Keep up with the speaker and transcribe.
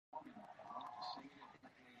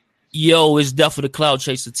Yo, it's definitely the Cloud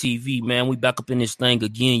Chaser TV, man. We back up in this thing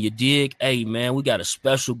again, you dig? Hey, man, we got a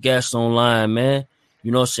special guest online, man.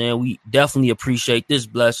 You know what I'm saying? We definitely appreciate this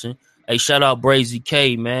blessing. Hey, shout out Brazy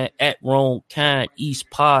K, man, at Wrong Kind East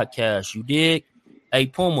Podcast, you dig? Hey,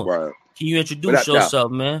 Puma, Right. can you What introduce up, though?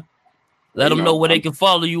 yourself, man? Well, Let you them know know, where they can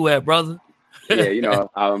follow you at, brother. I'm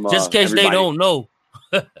Just in case they everybody. don't know.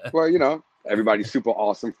 Well, everybody's super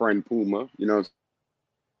awesome friend Puma. You know what I'm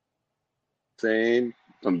saying?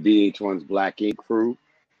 From VH1's Black Ink crew.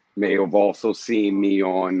 May have also seen me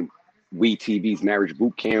on WeTV's Marriage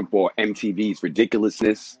Boot Camp or MTV's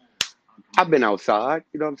Ridiculousness. I've been outside.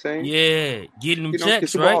 You know what I'm saying? Yeah, getting them You're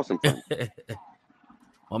checks, super right? awesome friend.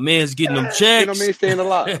 My man's getting them You know what I checks. mean? Staying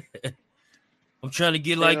alive. I'm trying to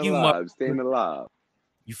get Staying like you, my. alive. Staying alive.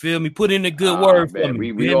 You feel me? Put in a good Ah, word for man.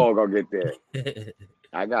 me. We all gonna get there.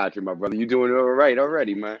 I got you, my brother. You doing all right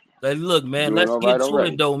already, man. Like, look, You man, doing let's all right get to it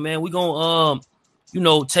already. though, man. We gonna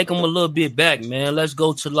take them a little bit back, man. Let's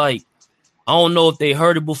go to like I don't know if they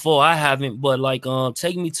heard it before. I haven't, but like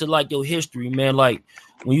take me to like your history, man. Like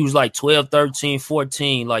when you was like 12, 13,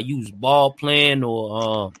 14, like you was ball playing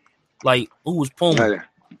or like who was Puma?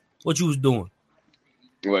 What you was doing?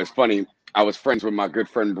 Well, it's funny. I was friends with my good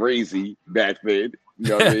friend Brazy back then. You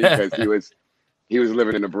know what I mean? Because he was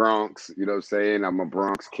living in the Bronx. You know what I'm saying? I'm a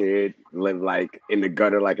Bronx kid. Live like in the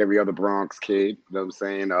gutter like every other Bronx kid. You know what I'm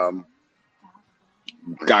saying?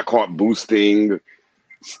 Got caught boosting,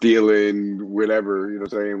 stealing, whatever. You know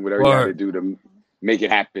what I'm saying? Whatever you had to Word. do to make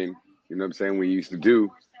it happen. You know what I'm saying? We used to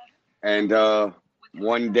do. And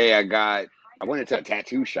one day I went into a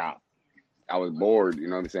tattoo shop. I was bored. You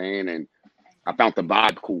know what I'm saying? And I found the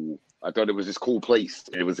vibe cool. I thought it was this cool place.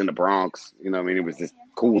 It was in the Bronx. You know what I mean? It was just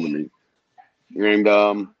cool to me. And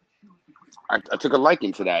I took a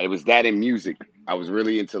liking to that. It was that in music. I was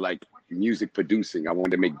really into like music producing. I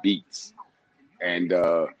wanted to make beats. And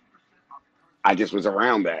I just was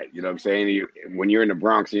around that. You know what I'm saying? When you're in the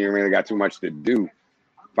Bronx and you really got too much to do,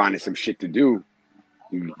 finding some shit to do,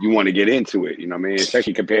 you want to get into it. You know what I mean?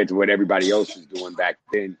 Especially compared to what everybody else was doing back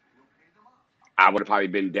then. I would have probably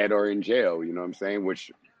been dead or in jail. You know what I'm saying?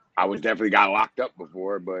 Which I was definitely got locked up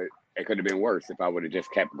before, but it could have been worse if I would have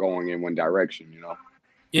just kept going in one direction.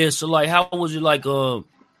 Yeah, so like how was it like did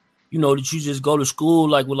you just go to school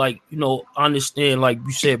like with like, understand like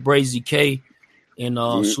you said Brazy K and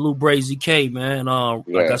Mhm. salute Brazy K, man. Like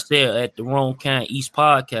I Yeah. said, at the Wrong Kind East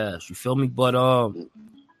Podcast, you feel me? But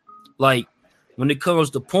like when it comes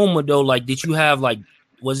to Puma though, like did you have like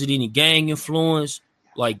was it any gang influence?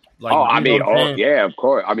 Like Oh, you know what I'm saying? yeah, of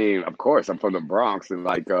course. Of course, I'm from the Bronx, and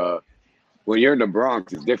like when you're in the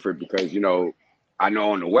Bronx, it's different because I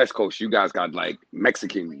know on the West Coast you guys got like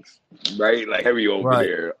Mexicans, right? Like heavy over Right.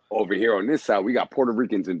 there. Over here on this side, we got Puerto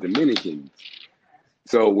Ricans and Dominicans.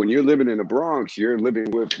 So when you're living in the Bronx, you're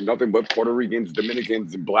living with nothing but Puerto Ricans,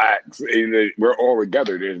 Dominicans, and blacks. And we're all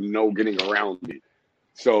together. There's no getting around it.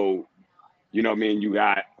 So, you know what I mean? You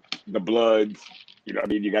got the Bloods, you know what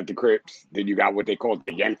I mean? You got the Crips, then you got what they call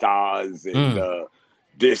the Yentas and Mm.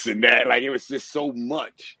 this and that. Like it was just so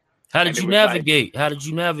much. How And did it you was like navigate? How did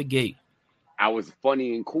you navigate? I was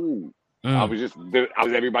funny and cool. I Mm. was just I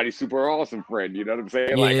was everybody's super awesome friend. You know what I'm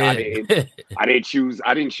saying? Like Yeah. I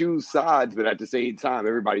didn't choose sides, but at the same time,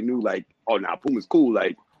 everybody knew like, oh, now Puma's cool.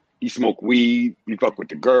 Like he smoke weed, he fuck with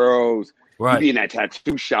the girls, he Right. be in that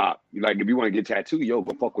tattoo shop. Like if you want to get tattooed, yo,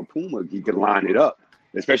 go fuck with Puma. He could line it up,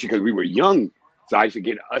 especially because we were young. So I used to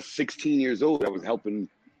get us 16 years old. I was helping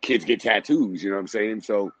kids get tattoos. You know what I'm saying?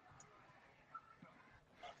 So,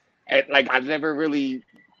 and, like I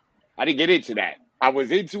didn't get into that. I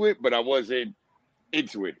was into it, but I wasn't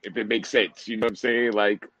into it, if it makes sense. You know what I'm saying?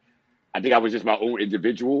 Like, I think I was just my own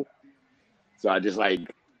individual. So I just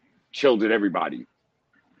like chilled with everybody.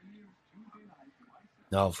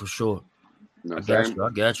 No, for sure. You know I what I'm got saying? you. I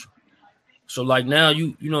got you. So like now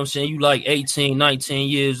you know what I'm saying, you like 18, 19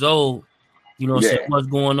 years old. You know what I'm saying? Yeah. What's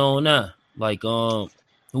going on now? Like who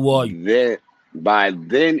are you? Then by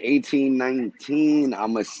then 18, 19,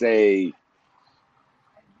 I'ma say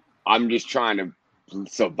I'm just trying to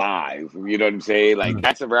survive. You know what I'm saying? Like Mm.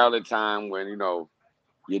 that's around the time when,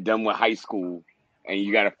 you're done with high school and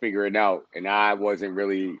you gotta figure it out. And I wasn't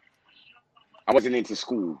into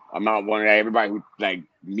school. I'm not one of that. Everybody who like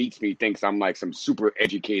meets me thinks I'm like some super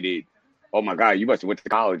educated. Oh my God, you must have went to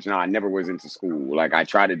college. No, I never was into school. Like I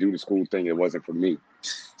tried to do the school thing, it wasn't for me.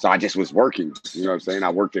 So I just was working. You know what I'm saying? I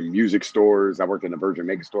worked in music stores. I worked in the Virgin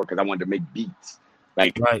Mega store because I wanted to make beats.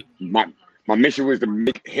 Like Right. my mission was to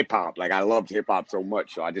make hip hop. Like I loved hip hop so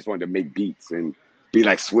much, so I just wanted to make beats and be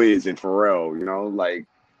like Swizz and Pharrell. Like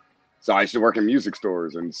So I used to work in music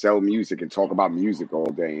stores and sell music and talk about music all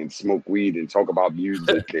day and smoke weed and talk about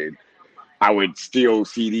music. And I would steal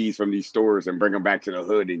CDs from these stores and bring them back to the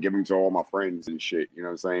hood and give them to all my friends and shit. You know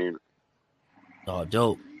what I'm saying? Oh,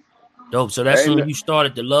 dope. So that's And when you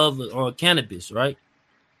started the love or cannabis, right?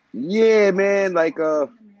 yeah, man, like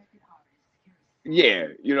yeah,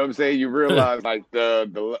 you know what I'm saying? You realize like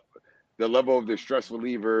the level of the stress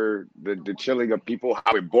reliever, the chilling of people,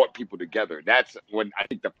 how it brought people together. That's when I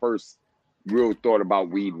think the first real thought about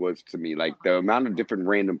weed was to me, like the amount of different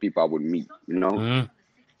random people I would meet, you know? Mm-hmm.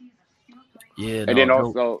 Yeah, And no, then dope.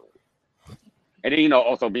 also and then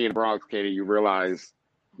also being a Bronx kid and you realize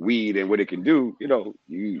weed and what it can do,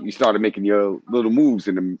 you started making your little moves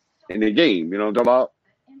in the game, you know what I'm talking about?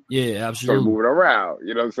 Yeah, Started absolutely. moving around,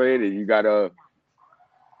 you know what I'm saying? And you gotta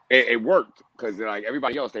it worked because like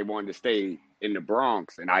everybody else, they wanted to stay in the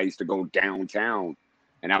Bronx, and I used to go downtown,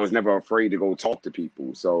 and I was never afraid to go talk to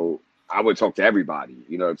people. So I would talk to everybody,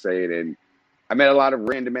 you know what I'm saying? And I met a lot of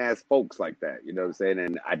random ass folks like that, you know what I'm saying?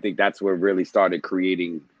 And I think that's what really started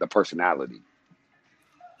creating the personality.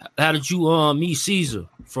 How did you meet Caesar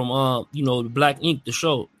from the Black Ink, the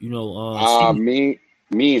show? Uh, Caesar. me,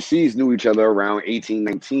 me and C's knew each other around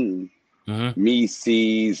 1819. Mm-hmm. Me,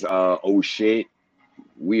 C's, oh shit,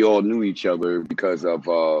 we all knew each other because of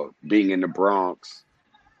being in the Bronx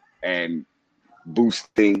and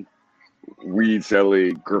boosting weed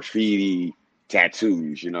selling, graffiti,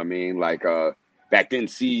 tattoos, you know what I mean? Like back then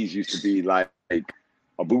C's used to be like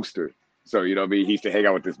a booster. So you know what I mean? He used to hang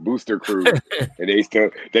out with this booster crew and they used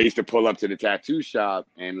to pull up to the tattoo shop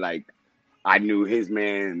and like I knew his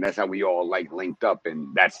man and that's how we all like linked up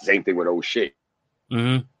and that's the same thing with old shit.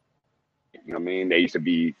 Mm-hmm. You know what I mean? They used to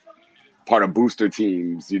be part of booster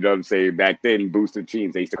teams, you know what I'm saying? Back then booster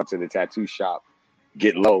teams, they used to come to the tattoo shop,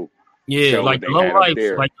 get low, Yeah, sell like what the they low had up lives,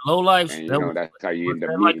 there. like the low lives. And That that's how you was end up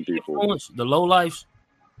that like meeting the people. influence, the low lives.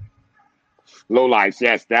 Low lights,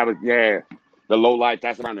 yes, that was the low lights.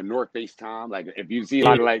 That's around the North Face time. Like if you see a Yeah.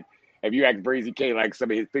 lot of like if you ask Brazy K like some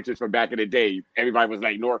of his pictures from back in the day, everybody was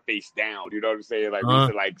like North Face down. You know what I'm saying? Like we used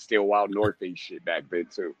Uh-huh. to like steal wild North Face shit back then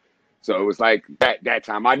too. So it was like that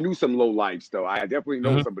time. I knew some low lights though. I definitely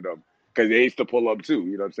know Mm-hmm. some of them because they used to pull up too.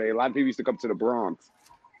 You know what I'm saying? A lot of people used to come to the Bronx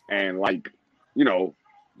and like you know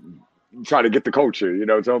try to get the culture. You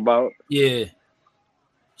know what I'm talking about? Yeah.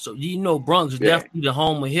 So Bronx is Yeah, definitely the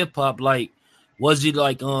home of hip hop. Like, was it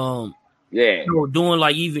like yeah, doing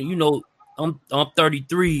like even I'm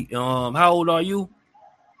 33. How old are you?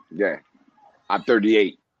 yeah. I'm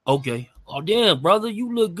 38. Okay. Oh damn, brother,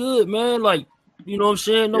 you look good, man. Like, you know what I'm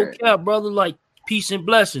saying? No Yeah. cap, brother. Like peace and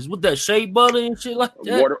blessings with that shea butter and shit like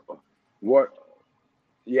that. Water, what?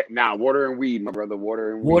 Yeah, nah, water and weed, my brother.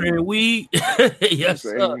 Water and Water weed. and weed. You know what I'm Yes,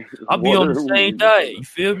 sir. saying? I'll be on Water the and same weed, my diet. brother. You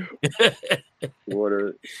feel me?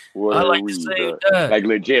 Water, I water and like the weed, same bro. diet. Like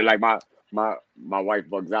legit, like my wife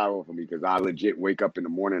bugs out over me because I legit wake up in the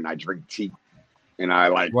morning and I drink tea and I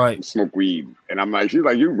like Right. smoke weed and I'm like, she's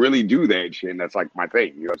like, you really do that shit? And that's like my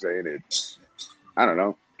thing. You know what I'm saying? I don't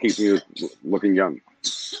know, keeps me looking young.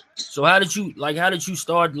 So how did you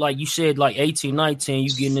start, like you said, like 18, 19, you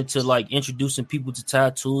getting into like introducing people to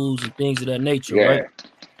tattoos and things of that nature, right? Yeah,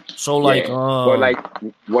 So like yeah. But like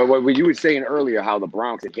what you were saying earlier, how the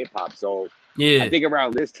Bronx and hip hop. So I yeah. think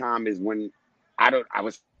around this time is when I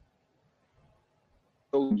was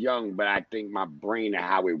so young, but I think my brain and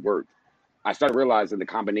how it worked. I started realizing the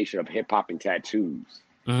combination of hip hop and tattoos.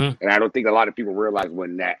 Mm-hmm. And I don't think a lot of people realize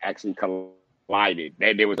when that actually collided.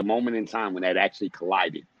 That there was a moment in time when that actually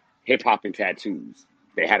collided. Hip hop and tattoos.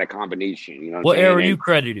 They had a combination, you know what I'm What saying? era you And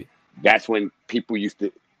credited? that's when people used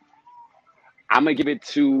to I'm gonna give it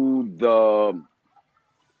to the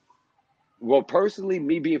well, personally,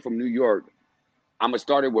 me being from New York, I'm gonna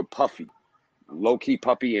start it with Puffy, low key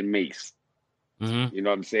Puffy and Mace. Mm-hmm. You know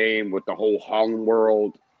what I'm saying? With the whole Harlem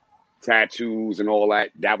World tattoos and all that.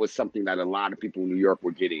 That was something that a lot of people in New York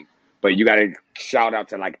were getting. But you got to shout out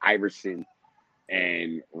to like Iverson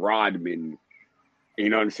and Rodman. You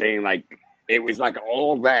know what I'm saying? Like it was like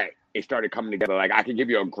all that. It started coming together. Like I could give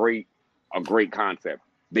you a great concept.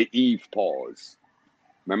 The Eve pause.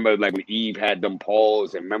 Remember, like when Eve had them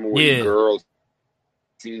pause, and remember when Yeah. girls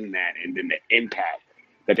seen that, and then the impact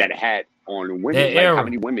that had on That women. Like how era.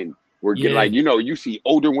 many women were getting Yeah. like you see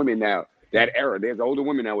older women now. That era, there's older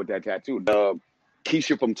women now with that tattoo. The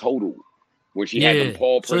Keisha from Total, when she had them Yeah.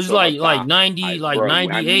 paw So prints it's on her like thigh, 90, like bro. I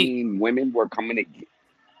 98, mean, women were coming to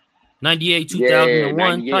 98, yeah, 2001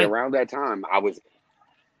 '98 type. around that time. I was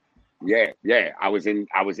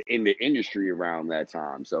in the industry around that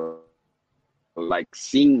time. So like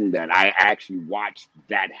seeing that, I actually watched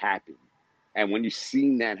that happen. And when you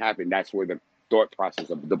seen that happen, that's where the thought process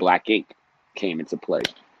of the Black Ink came into play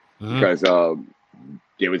Mm-hmm. because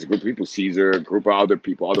there was a group of people, Caesar, a group of other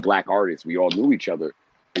people, other Black artists. We all knew each other.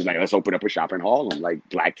 It's like, let's open up a shop in Harlem, like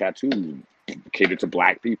Black tattoos, catered to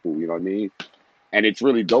Black people. You know what I mean? And it's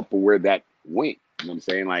really dope for where that went. You know what I'm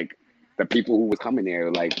saying? Like the people who was coming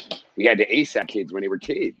there, like we had the ASAP kids when they were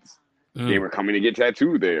kids. They were coming to get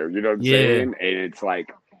tattooed there. You know what I'm saying? And it's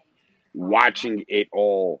like watching it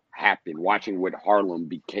all happen, watching what Harlem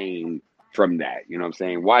became from that. You know what I'm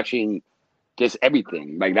saying? Watching just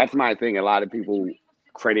everything. Like that's my thing. A lot of people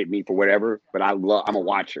credit me for whatever, but I'm a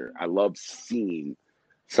watcher. I love seeing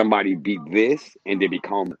somebody be this and they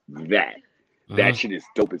become that. That shit is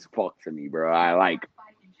dope as fuck to me, bro.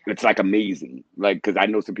 It's like amazing. Like, because I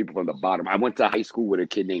know some people from the bottom. I went to high school with a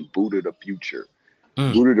kid named Buddha the Future.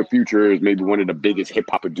 Buddha the Future is maybe one of the biggest hip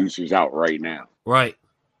hop producers out right now. Right.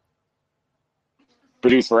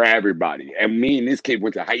 Produced for everybody. And me and this kid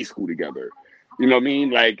went to high school together. You know what I mean?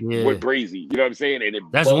 Like with Brazy. You know what I'm saying? And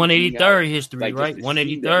that's 183rd history, like, right?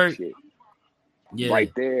 183rd. Yeah.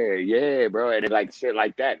 Right there. Yeah, bro. And it, like shit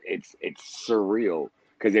like that. It's surreal.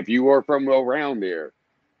 Because if you are from around there,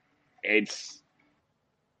 it's,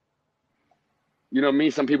 you know what I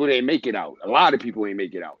mean? Some people didn't make it out. A lot of people ain't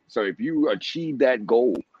make it out. So if you achieve that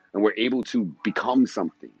goal and were able to become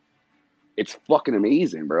something, it's fucking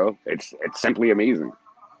amazing, bro. It's simply amazing.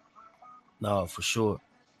 No, for sure.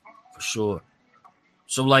 For sure.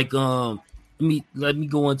 So like let me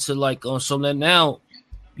go into like so that now,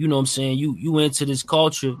 you know what I'm saying, you into this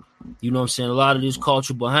culture, you know what I'm saying, a lot of this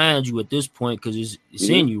culture behind you at this point because it's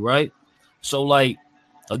in you, right? So like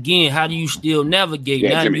again, how do you still navigate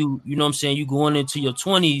now? Jimmy. You know what I'm saying, you going into your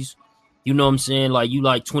 20s, you know what I'm saying, like you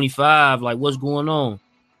like 25, like what's going on?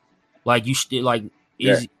 Like you still like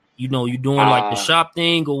is you know you doing like the shop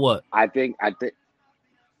thing or what? I think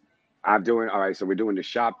I'm doing all right. So we're doing the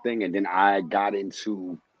shop thing, and then I got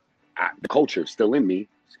into the culture still in me.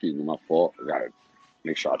 Excuse me, my fault. I gotta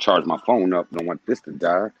make sure I charge my phone up. Don't want this to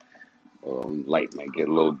die. Light might get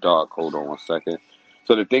a little dark. Hold on 1 second.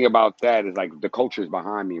 So the thing about that is like the culture is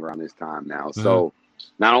behind me around this time now. So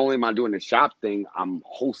not only am I doing the shop thing, I'm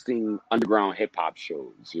hosting underground hip hop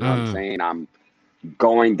shows. You know what I'm saying? I'm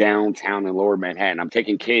going downtown in Lower Manhattan. I'm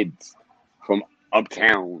taking kids from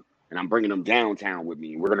uptown and I'm bringing them downtown with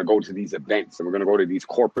me. We're going to go to these events and we're going to go to these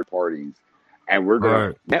corporate parties and we're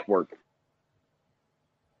going to network.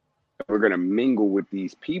 We're going to mingle with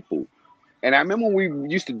these people. And I remember when we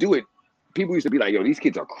used to do it, people used to be like, yo, these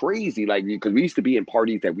kids are crazy. Like, because we used to be in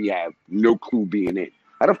parties that we have no clue being in.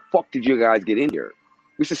 How the fuck did you guys get in here?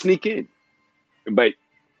 We used to sneak in. But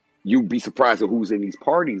you'd be surprised at who's in these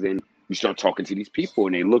parties. And you start talking to these people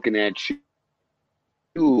and they're looking at you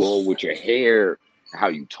or with your hair, how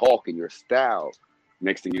you talk and your style.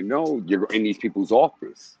 Next thing you know, you're in these people's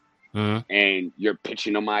office and you're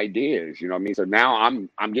pitching them ideas. You know what I mean? So now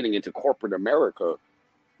I'm getting into corporate America,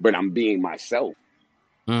 but I'm being myself.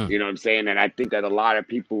 You know what I'm saying? And I think that a lot of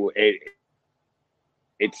people, I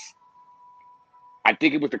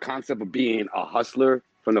think it was the concept of being a hustler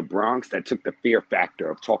from the Bronx that took the fear factor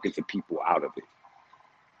of talking to people out of it.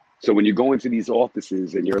 So when you go into these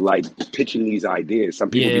offices and you're like pitching these ideas, some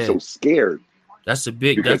people be so scared. That's a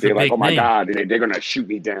big, because they're like, oh my God, they're gonna shoot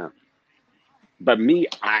me down. But me,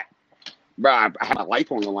 I had my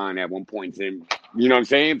life on the line at one point, and you know what I'm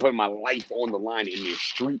saying, putting my life on the line in the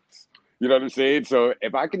streets. You know what I'm saying? So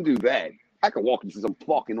if I can do that, I can walk into some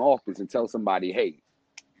fucking office and tell somebody, hey,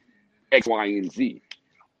 X, Y, and Z.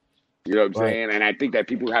 You know what I'm saying? And I think that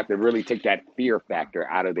people have to really take that fear factor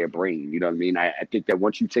out of their brain. You know what I mean? I think that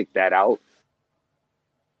once you take that out,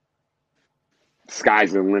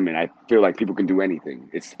 sky's the limit. I feel like people can do anything.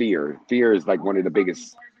 It's fear. Fear is like one of the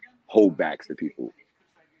biggest holdbacks to people.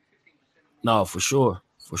 No, for sure.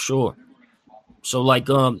 For sure. So like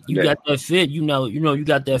you got that fit, you know, you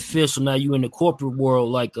got that fit. So now you in the corporate world.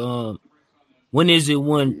 Like when is it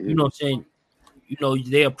when you know what I'm saying, you know,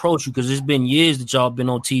 they approach you because it's been years that y'all been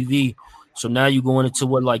on TV. So now you going into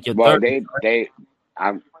what like your third.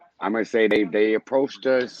 I'm gonna say they approached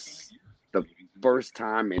us the first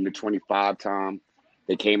time in the 25 time.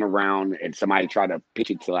 They came around and somebody tried to pitch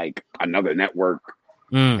it to like another network,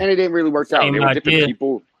 and it didn't really work out. They were different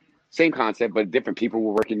people. Same concept, but different people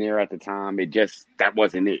were working there at the time. That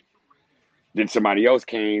wasn't it. Then somebody else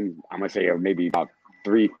came, I'm going to say maybe about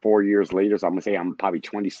 3-4 years later. So I'm going to say I'm probably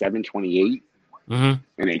 27, 28. And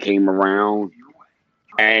they came around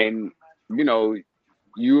and, you know,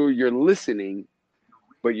 you're listening,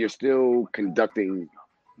 but you're still conducting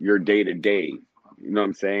your day to day. You know what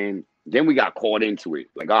I'm saying? Then we got caught into it.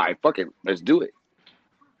 Like, all right, fuck it. Let's do it.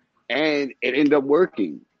 And it ended up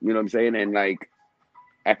working. You know what I'm saying? And like,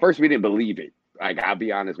 at first, we didn't believe it. Like, I'll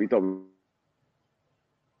be honest, we thought we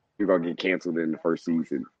were gonna get canceled in the first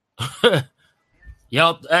season.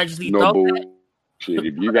 Y'all actually No thought that? bullshit.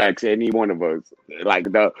 If you ask any one of us,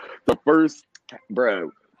 like the first,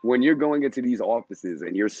 bro, when you're going into these offices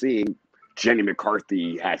and you're seeing Jenny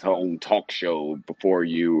McCarthy has her own talk show before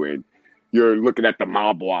you, and you're looking at the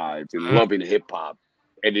Mob Wives and loving hip hop,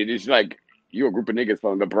 and it is like you're a group of niggas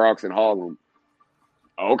from the Bronx and Harlem.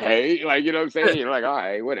 Okay, like, you know what I'm saying? You're like, all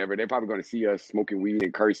right, whatever. They're probably going to see us smoking weed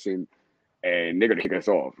and cursing, and they're going to kick us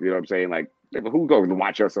off. You know what I'm saying? Like, who's going to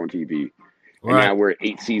watch us on TV? And Right. now we're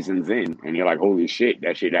 8 seasons in, and you're like, holy shit,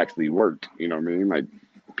 that shit actually worked. You know what I mean? Like,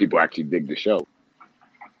 people actually dig the show.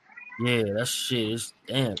 Yeah, that shit is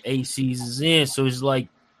damn 8 seasons in. So it's like,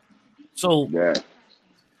 so Yeah.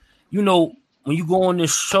 you know, when you go on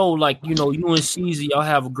this show, like, you know, you and CZ, y'all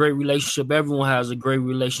have a great relationship. Everyone has a great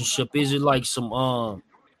relationship. Is it like some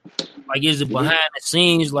like, is it behind the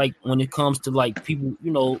scenes, like when it comes to like people,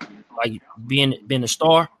 you know, like being a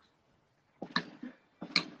star?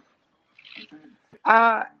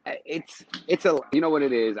 It's a, you know what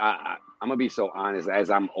it is. I'm gonna be so honest. As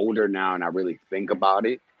I'm older now and I really think about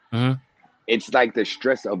it, Mm-hmm. it's like the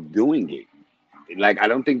stress of doing it. Like, I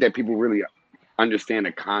don't think that people really understand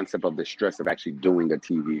the concept of the stress of actually doing a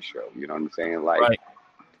TV show. You know what I'm saying? Like, Right.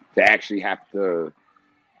 to actually have to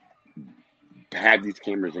have these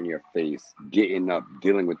cameras in your face, getting up,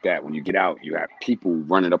 dealing with that. When you get out, you have people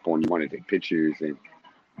running up on you, want to take pictures, and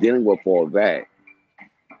dealing with all that.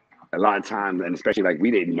 A lot of times, and especially like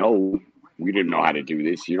we didn't know how to do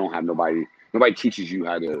this. You don't have nobody teaches you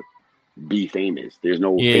how to be famous. There's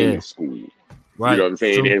no Yeah. famous school. You know Right. what I'm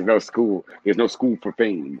saying? True. There's no school for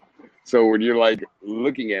fame. So when you're like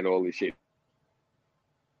looking at all this shit,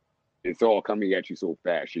 it's all coming at you so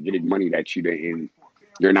fast. You're getting money that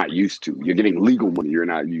you're not used to. You're getting legal money you're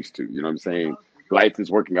not used to. You know what I'm saying? Life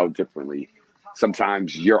is working out differently.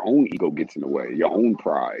 Sometimes your own ego gets in the way, your own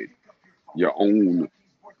pride, your own,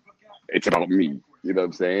 it's about me. You know what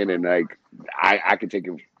I'm saying? And like, I can take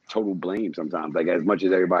a total blame sometimes. Like, as much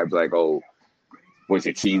as everybody's like, oh, was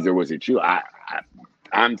it Caesar? Was it you?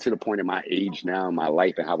 I'm to the point in my age now, in my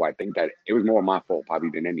life, and how I think that it was more my fault probably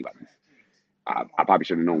than anybody's. I probably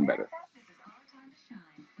should have known better.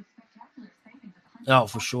 Oh,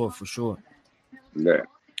 for sure, for sure. Yeah.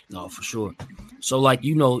 No, for sure. So like,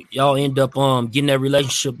 you know, y'all end up getting that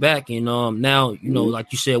relationship back, and now, you know,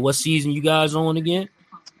 like you said, what season you guys on again?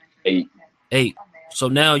 8. 8. So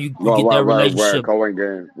now you Well, get that relationship.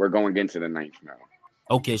 we're going into the 9th now.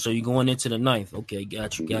 Okay, so you're going into the 9th. Okay,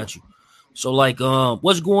 got you, Mm-hmm. got you. So like,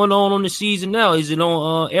 what's going on the season now? Is it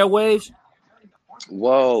on airwaves?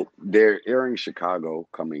 Well, they're airing Chicago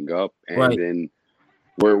coming up, and Right. then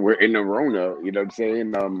we're in the Rona. You know what I'm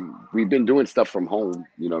saying? We've been doing stuff from home.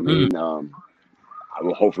 You know what I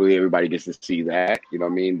mean? Hopefully everybody gets to see that. You know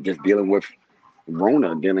what I mean? Just dealing with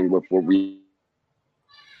Rona, dealing with what we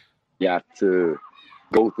have to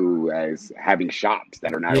go through as having shops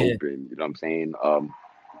that are not Yeah. open. You know what I'm saying?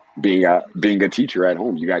 Being a teacher at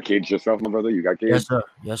home. You got kids yourself, my brother? You got kids? Yes, sir.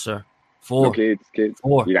 Yes, sir. No 4. kids?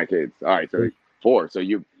 4. You got kids. All right, so 4. So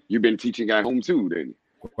you've been teaching at home too, then.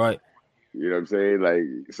 Right. You know what I'm saying?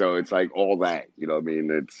 Like, so it's like all that. You know what I mean?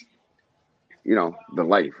 It's, you know, the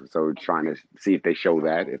life. So trying to see if they show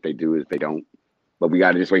that, if they do, if they don't. But we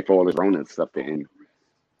got to just wait for all this Rona stuff to end.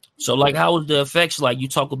 So like, how was the effects? Like, you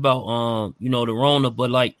talk about you know, the Rona,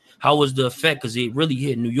 but like, how was the effect? Because it really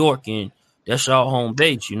hit New York, and that's y'all home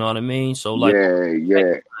base. You know what I mean? So like,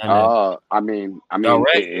 Yeah. I mean,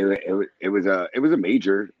 direct. it was a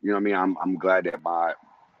major. You know what I mean? I'm glad that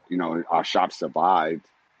our shop survived.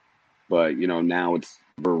 But you know, now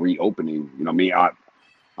we're reopening. You know what I mean?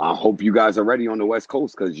 I hope you guys are ready on the West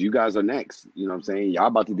Coast, because you guys are next. You know what I'm saying? Y'all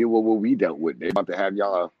about to deal with what we dealt with. They about to have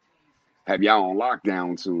y'all on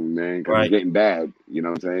lockdown soon, man, because Right. it's getting bad. You know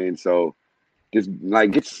what I'm saying? So just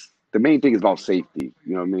like, it's the main thing is about safety.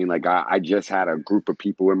 You know what I mean? Like, I just had a group of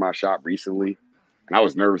people in my shop recently, and I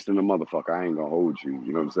was nervous than a motherfucker. I ain't gonna hold you.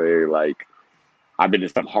 You know what I'm saying? Like, I've been in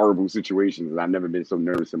some horrible situations, and I've never been so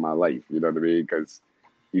nervous in my life. You know what I mean? Because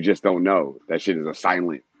you just don't know. That shit is a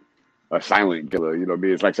silent killer. You know what I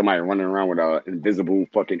mean? It's like somebody running around with an invisible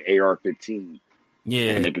fucking AR-15,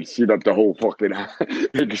 Yeah. and they can shoot up the whole fucking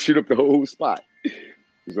they can shoot up the whole spot.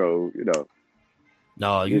 So, you know,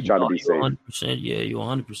 No, you try to be safe. 100%. Yeah, you're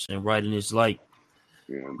 100% right. And it's like,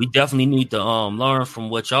 Yeah, we definitely need to learn from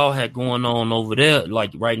what y'all had going on over there.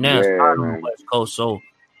 Like right now, it's hot on the man. West Coast, so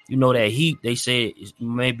you know that heat. They say it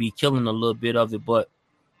may be killing a little bit of it, but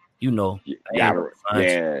you know, Yeah,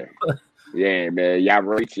 man. Y'all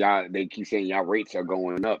rates, they keep saying y'all rates are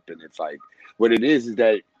going up, and it's like, what it is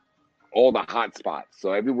that all the hot spots.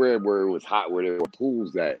 So everywhere where it was hot, where there were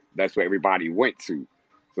pools, that's where everybody went to.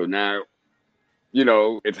 So now,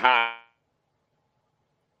 it's hot.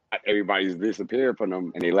 Everybody's disappeared from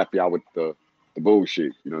them, and they left y'all with the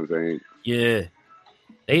bullshit. You know what I'm saying? Yeah.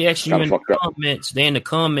 They actually Kind in of the fucked up. comments. They in the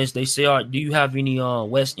comments. They say, "Do you have any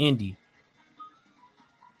West Indy?"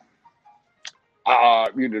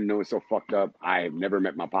 You didn't know it's so fucked up. I have never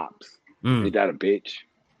met my pops. Ain't that a bitch?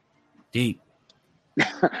 Deep.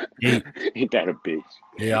 Ain't that a bitch?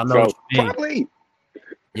 Yeah, I know So what you mean. probably.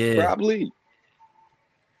 Yeah, Probably.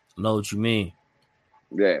 I know what you mean.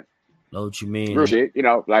 Yeah. Know what you mean. Real shit.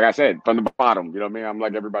 Like I said, from the bottom. You know what I mean? I'm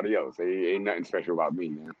like everybody else. Ain't nothing special about me,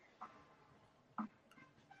 man.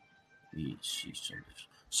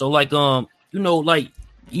 So like like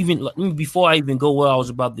even before I even go where I was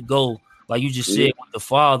about to go, like you just said with the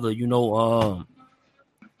father, who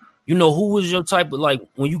was your type of, like,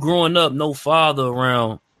 when you growing up, no father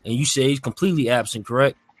around, and you say he's completely absent,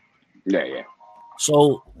 correct? Yeah.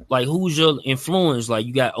 So like, who's your influence? Like,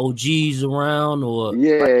 you got OGs around, or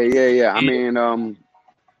Yeah. I mean,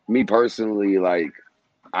 me personally, like,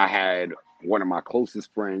 I had one of my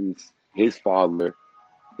closest friends, his father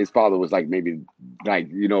was like maybe like,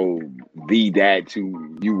 the dad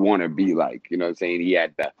to you want to be like, you know what I'm saying? He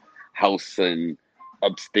had the house in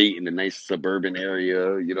upstate in a nice suburban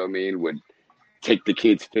area, you know what I mean? Would take the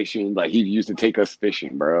kids fishing. Like, he used to take us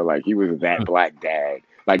fishing, bro. Like, he was that black dad.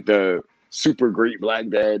 Like, the super great black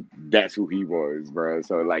dad, that's who he was, bro.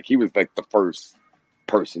 So like, he was like the first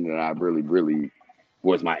person that I really, really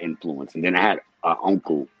was my influence. And then I had an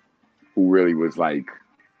uncle who really was like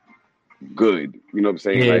good. You know what I'm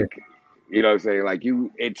saying? Yeah. Like, you know what I'm saying? Like,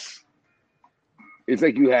 it's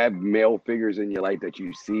like you have male figures in your life that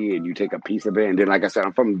you see and you take a piece of it. And then, like I said,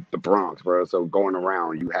 I'm from the Bronx, bro. So going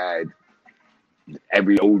around, you had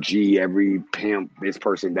every OG, every pimp, this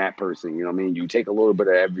person, that person. You know what I mean? You take a little bit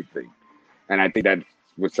of everything. And I think that's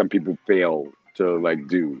what some people fail to like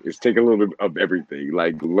do, is take a little bit of everything,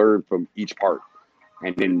 like learn from each part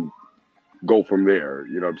and then go from there.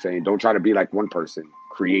 You know what I'm saying? Don't try to be like one person.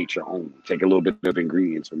 Create your own. Take a little bit of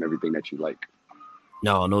ingredients from everything that you like.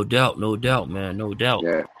 No doubt, man, no doubt.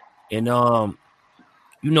 Yeah. And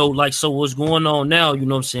like, so what's going on now? You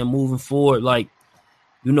know what I'm saying? Moving forward, like,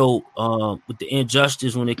 with the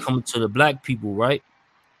injustice when it comes to the black people, right?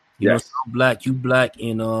 Yes. I'm black, you black,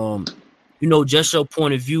 and just your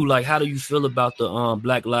point of view. Like, how do you feel about the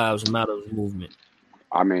Black Lives Matter movement?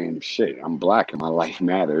 I mean, shit, I'm black and my life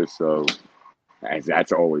matters. So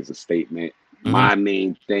that's always a statement. My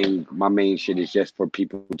main shit is just for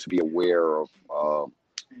people to be aware of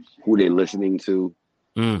who they're listening to.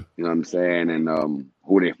 You know what I'm saying? And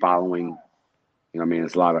who they're following. You know what I mean?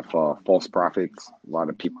 There's a lot of false prophets, a lot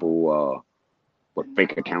of people with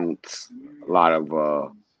fake accounts, a lot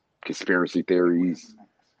of conspiracy theories,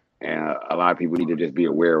 and a lot of people need to just be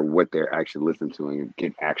aware of what they're actually listening to and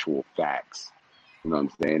get actual facts. You know what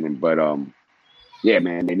I'm saying? But yeah,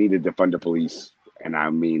 man, they need to defund the police. And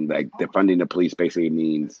I mean, like, defunding the police basically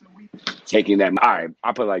means taking them. All right,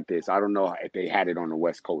 I'll put it like this. I don't know if they had it on the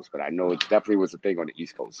West Coast, but I know it definitely was a thing on the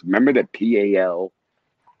East Coast. Remember the PAL?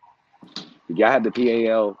 Did y'all have the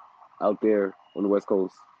PAL out there on the West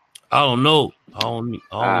Coast? I don't know. I don't know.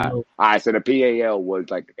 All right, so the PAL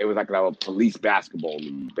was like, it was like a police basketball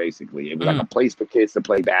league, basically. It was like a place for kids to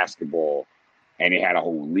play basketball. And it had a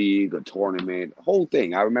whole league, a tournament, a whole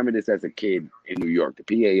thing. I remember this as a kid in New York. The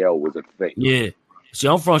PAL was a thing. Yeah. See,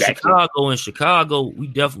 I'm from Chicago. In Chicago, we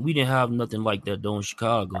didn't have nothing like that though in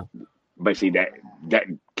Chicago. But see, that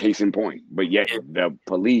case in point. But yet the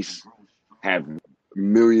police have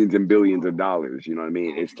millions and billions of dollars. You know what I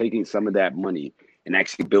mean? It's taking some of that money and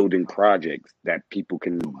actually building projects that people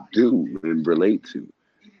can do and relate to. You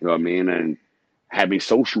know what I mean? And having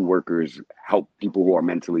social workers help people who are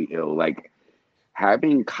mentally ill. Like,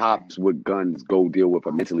 having cops with guns go deal with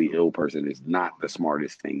a mentally ill person is not the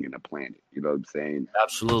smartest thing in the planet. You know what I'm saying?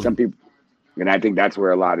 Absolutely. Some people, and I think that's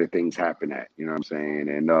where a lot of things happen at. You know what I'm saying?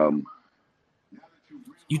 And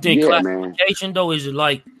you think classification though, is it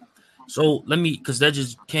like? So let me, because that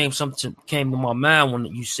just came to my mind when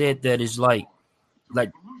you said that. Is like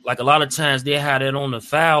a lot of times they had it on the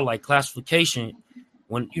file, like classification,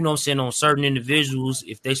 when, you know what I'm saying, on certain individuals,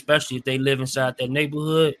 especially if they live inside that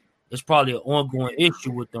neighborhood, it's probably an ongoing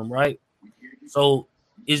issue with them, right? So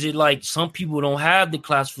is it like some people don't have the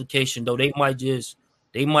classification though? They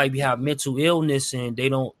might have mental illness and they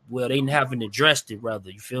haven't addressed it, rather.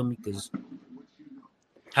 You feel me? Because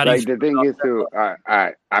like, the thing is too,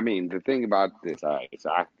 I mean, the thing about this, so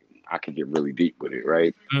I could get really deep with it,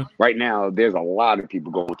 right? Mhm. Right now, there's a lot of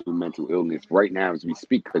people going through mental illness right now as we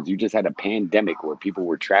speak because you just had a pandemic where people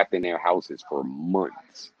were trapped in their houses for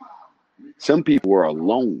months. Some people were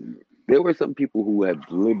alone. There were some people who have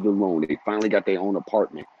lived alone. They finally got their own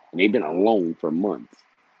apartment and they've been alone for months.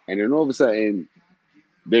 And then all of a sudden,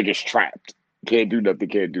 they're just trapped. Can't do nothing,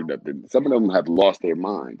 can't do nothing. Some of them have lost their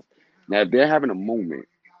minds. Now, if they're having a moment,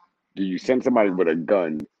 do you send somebody with a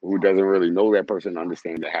gun who doesn't really know that person,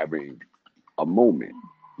 understand they're having a moment?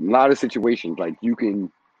 A lot of situations, like you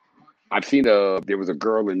can, I've seen there was a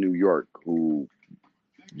girl in New York who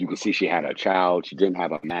you can see she had a child. She didn't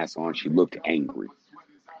have a mask on. She looked angry.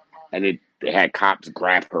 And they had cops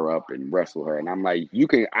grab her up and wrestle her. And I'm like,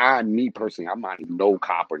 me personally, I'm not no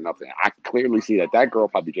cop or nothing. I can clearly see that girl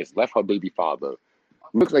probably just left her baby father.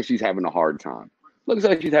 Looks like she's having a hard time. Looks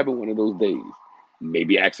like she's having one of those days.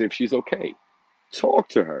 Maybe ask her if she's okay. Talk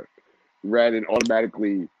to her rather than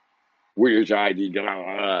automatically, where's your ID?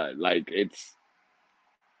 Like, it's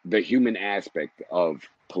the human aspect of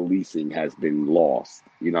policing has been lost.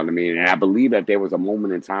 You know what I mean? And I believe that there was a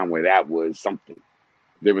moment in time where that was something.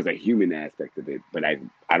 There was a human aspect of it, but I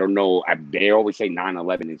don't know. They always say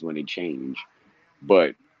 9/11 is when it changed,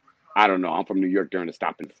 but I don't know. I'm from New York during the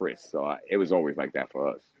stop and frisk, so it was always like that for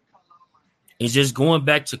us. It's just going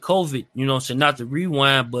back to COVID, so not to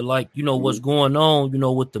rewind, but like, what's going on,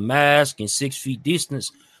 with the mask and 6 feet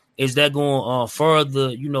distance. Is that going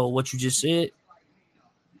further, what you just said?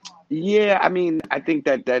 Yeah, I mean, I think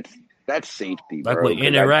that's safety, Like bro. with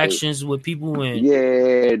interactions with people and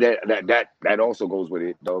yeah, that also goes with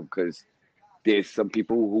it though, because there's some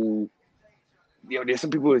people who, there's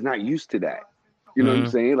some people who's not used to that. You know what I'm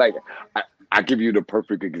saying? Like, I give you the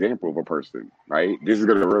perfect example of a person, right? This is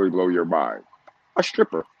gonna really blow your mind. A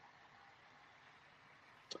stripper.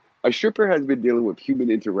 A stripper has been dealing with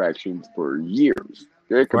human interactions for years.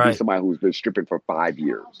 There could be right. somebody who's been stripping for 5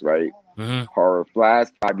 years, right? Her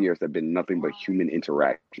last 5 years have been nothing but human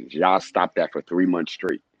interactions. Y'all stopped that for 3 months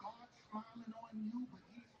straight.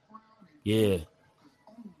 Yeah.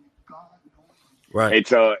 Right.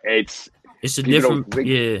 It's a different,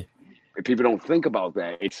 yeah. People don't think about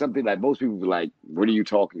that. It's something that most people be like, what are you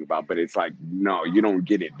talking about? But it's like, no, you don't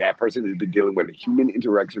get it. That person has been dealing with a human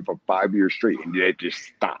interaction for 5 years straight and they just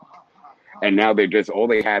stopped. And now they're just, all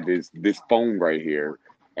they have is this phone right here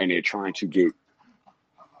and they're trying to get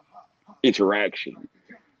interaction.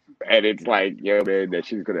 And it's like, yo, man, that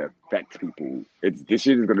shit's gonna affect people. This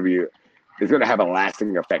shit is gonna be, it's gonna have a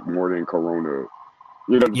lasting effect more than Corona.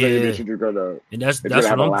 You know what I'm saying? This shit is gonna, and that's gonna what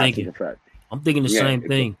have a I'm lasting thinking. effect. I'm thinking the same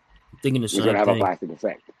thing. I'm thinking the It's same gonna have thing. a lasting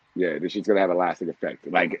effect. Yeah, this shit's gonna have a lasting effect,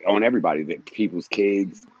 like on everybody, that people's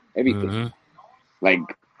kids, everything. Like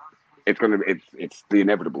it's the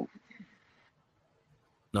inevitable.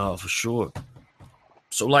 No, for sure.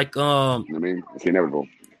 So like, You know what I mean, it's inevitable.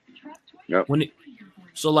 Yep. when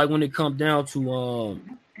it comes down to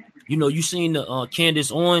you seen the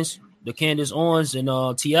Candace Owens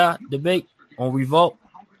and T.I. debate on Revolt?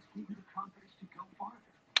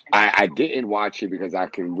 I didn't watch it because I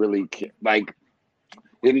can really like,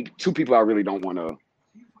 two people I really don't want to.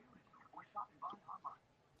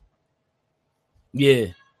 Yeah.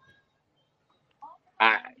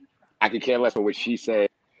 I could care less for what she said.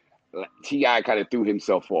 T.I. kind of threw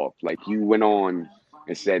himself off. Like, you went on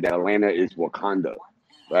and said that Atlanta is Wakanda,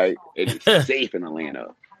 right? It is safe in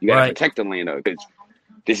Atlanta. You got to protect Atlanta because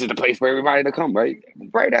this is the place for everybody to come, right?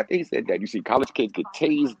 Right after he said that, you see college kids get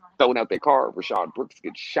tased, thrown out their car. Rashad Brooks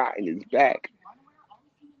gets shot in his back.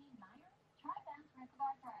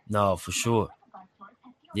 No, for sure.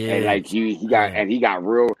 Yeah, and like he got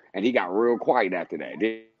real quiet after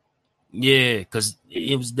that. Yeah, because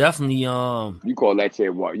it was definitely You call that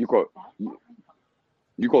shit what? You called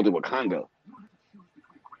it Wakanda.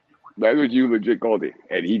 That's what you legit called it,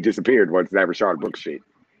 and he disappeared once that Rashad Brooks shit.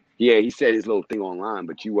 Yeah, he said his little thing online,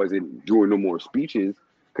 but you wasn't doing no more speeches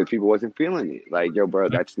because people wasn't feeling it. Like, yo, bro,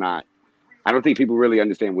 that's not. I don't think people really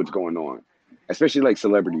understand what's going on, especially like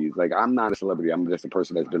celebrities. Like, I'm not a celebrity. I'm just a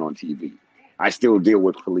person that's been on TV. I still deal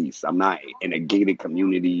with police. I'm not in a gated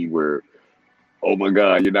community where, oh my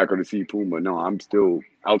God, you're not going to see Puma. No, I'm still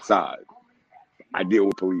outside. I deal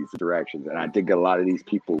with police interactions, and I think a lot of these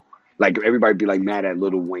people, like everybody, be like mad at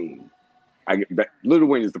Lil Wayne. Lil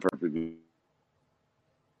Wayne is the perfect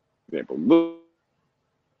example. Lil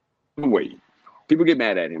Wayne, people get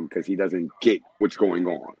mad at him because he doesn't get what's going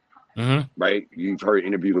on. Right? You've heard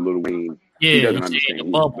interviews with Lil Wayne. Yeah, he doesn't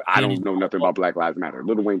understand. I don't know nothing about Black Lives Matter.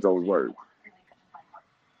 Lil Wayne's own words.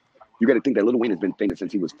 You got to think that Lil Wayne has been famous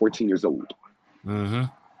since he was 14 years old. Has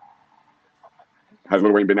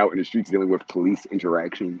Lil Wayne been out in the streets dealing with police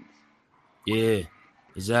interactions? Yeah.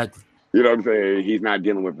 Exactly. You know what I'm saying? He's not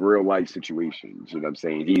dealing with real life situations. You know what I'm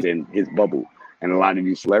saying? He's in his bubble. And a lot of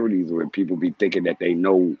these celebrities, when people be thinking that they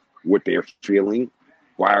know what they're feeling,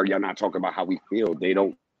 why are y'all not talking about how we feel? They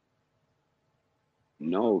don't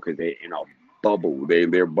know because they're in a bubble.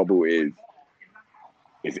 Their bubble is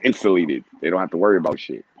insulated. They don't have to worry about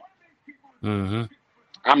shit. Mm-hmm.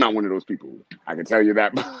 I'm not one of those people. I can tell you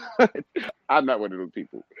that. I'm not one of those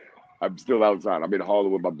people. I'm still outside. I'm in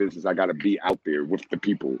Harlem with my business. I got to be out there with the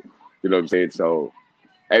people. You know what I'm saying? So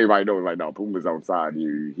everybody knows, like, no, Puma's outside.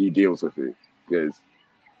 He deals with it because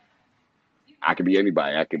I can be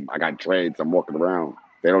anybody. I got dreads. I'm walking around.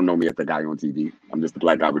 They don't know me as the guy on TV. I'm just the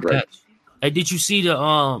black guy with dreads. Hey, did you see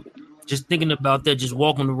the just thinking about that, just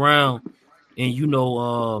walking around,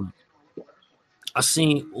 and I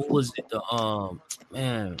seen, who was it,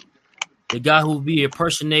 man, the guy who be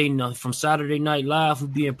impersonating from Saturday Night Live, who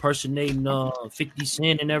be impersonating 50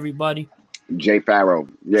 Cent and everybody. Jay Farrow.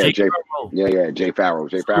 Yeah, Jay Farrow. Yeah, Jay Farrow.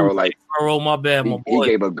 Jay Farrow, like, Farrow, my bad, my boy. He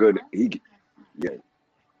gave a good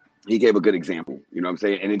he gave a good example. You know what I'm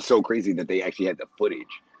saying? And it's so crazy that they actually had the footage.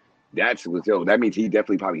 That's what's yo. That means he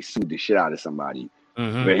definitely probably sued the shit out of somebody for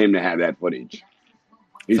him to have that footage.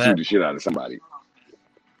 He sued the shit out of somebody.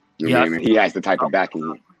 You know what I mean? He has the type of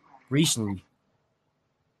backing recently.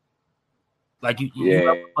 Like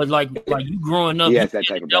like you growing up. He has that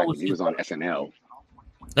type of backing. He was on SNL.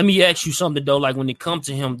 Let me ask you something though. Like when it comes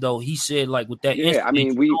to him though, he said like with that incident, I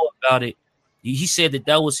mean, we know about it. He said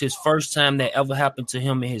that was his first time that ever happened to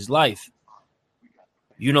him in his life.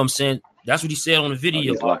 You know what I'm saying? That's what he said on the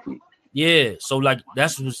video. He's lucky. Yeah. So like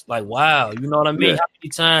that's what's like, wow. You know what I mean? Yeah. How many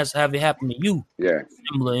times have it happened to you? Yeah.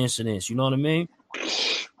 Similar incidents. You know what I mean?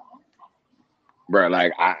 Bro,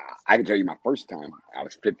 like I can tell you my first time. I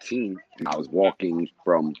was 15 and I was walking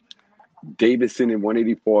from Davidson and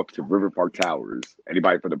 184th to River Park Towers.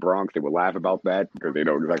 Anybody from the Bronx, they would laugh about that because they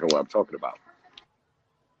know exactly what I'm talking about.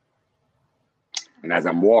 And as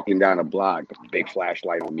I'm walking down the block, big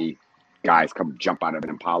flashlight on me, guys come jump out of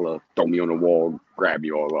an Impala, throw me on the wall, grab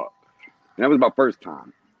me all up. And that was my first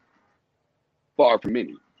time. Far from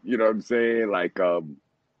many. You know what I'm saying? Like, I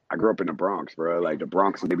grew up in the Bronx, bro. Like, the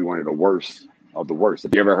Bronx is maybe one of the worst of the worst.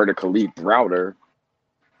 If you ever heard of Khalif Browder,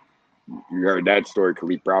 you heard that story,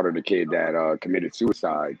 Khalif Browder, the kid that committed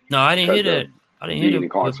suicide. No, I didn't hear that. I didn't hear that.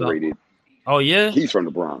 Incarcerated. Oh yeah, he's from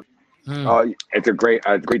the Bronx. It's a great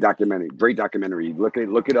documentary. Great documentary. Look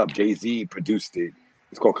it up. Jay-Z produced it.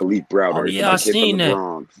 It's called Khalif Browder. Oh yeah, I seen that.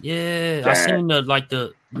 Bronx. Yeah, I seen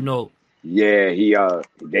the Yeah,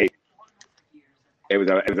 it was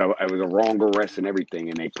a wrong arrest and everything,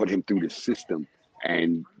 and they put him through the system,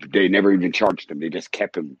 and they never even charged him. They just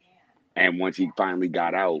kept him, and once he finally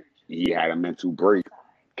got out, he had a mental break,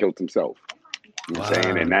 killed himself. You know what I'm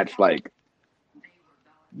saying? And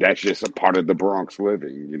that's just a part of the Bronx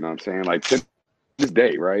living. You know what I'm saying? Like, to this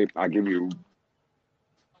day, right? I give you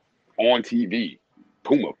on TV,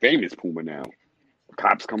 Puma, famous Puma now.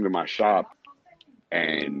 Cops come to my shop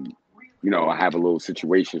and, I have a little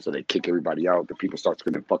situation, so they kick everybody out. The people start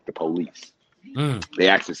screaming, fuck the police. They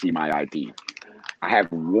ask to see my ID. I have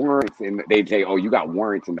warrants, and they say, oh, you got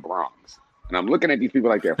warrants in the Bronx. And I'm looking at these people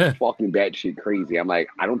like they're fucking batshit crazy. I'm like,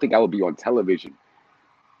 I don't think I would be on television.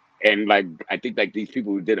 And like, I think like these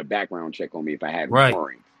people who did a background check on me if I had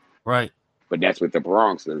warrants. Right. But that's what the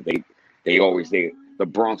Bronx is. The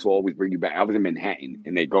Bronx will always bring you back. I was in Manhattan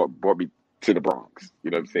and they brought me to the Bronx.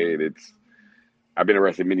 You know what I'm saying? I've been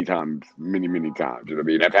arrested many times, many, many times. You know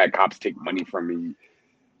what I mean? I've had cops take money from me.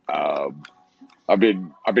 I've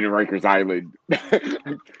been in Rikers Island.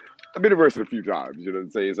 I've been arrested a few times. You know what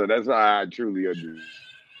I'm saying? So that's why I truly understand.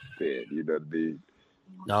 You know what I mean?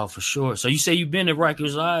 No, for sure. So you say you've been to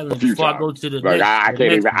Rikers Island before I go to the like, next. I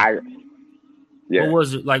can't even. Yeah. What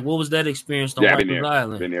was it like? What was that experience on Rikers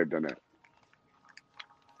Island? Been there, done that.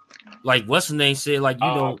 Like what's the name said? Like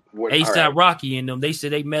ASAP Rocky and them. They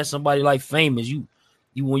said they met somebody like famous. You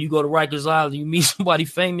when you go to Rikers Island, you meet somebody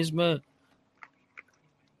famous, man.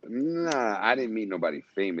 Nah, I didn't meet nobody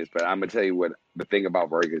famous, but I'm gonna tell you what the thing about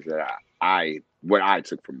Rikers that what I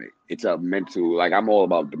took from it. It's a mental. Like I'm all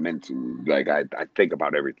about the mental. Like I think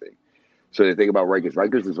about everything. So the thing about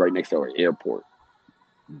Rikers is right next to an airport.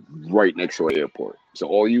 Right next to an airport. So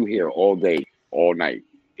all you hear all day, all night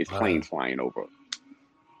is planes flying over.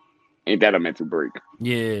 Ain't that a mental break?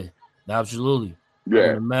 Yeah, absolutely. Yeah. I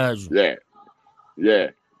can imagine. Yeah.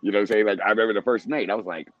 You know what I'm saying? Like I remember the first night, I was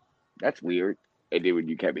like, that's weird. And then when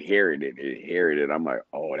you kept hearing it, I'm like,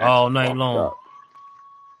 oh, that's all night long. Up.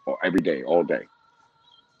 Or every day, all day.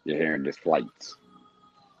 You're hearing these flights.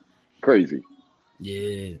 Crazy.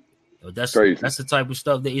 Yeah. That's crazy. That's the type of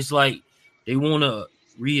stuff that it's like they wanna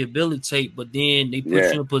rehabilitate, but then they put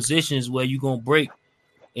Yeah, you in positions where you're gonna break.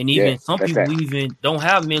 And yeah, even some that's people that. even don't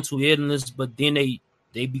have mental illness, but then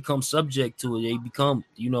they become subject to it. They become,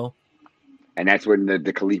 And that's when the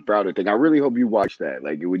Khalif Browder thing. I really hope you watch that.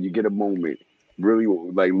 Like when you get a moment, really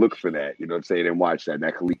like look for that. You know what I'm saying? And watch that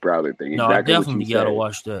Khalif Browder thing. no, I Exactly what you definitely gotta said.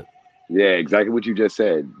 watch that. Yeah, exactly what you just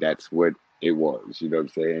said. That's what it was. You know what I'm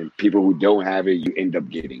saying? People who don't have it, you end up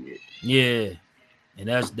getting it. Yeah, and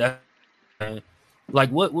that's that. Like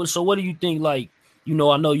what? So what do you think? Like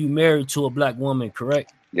I know you married to a black woman,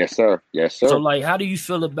 correct? Yes, sir. Yes, So sir. like, how do you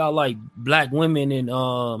feel about like black women and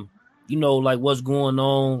like what's going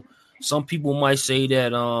on? Some people might say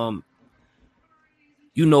that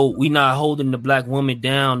we not holding the black woman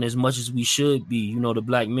down as much as we should be. The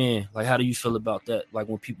black man. Like, how do you feel about that? Like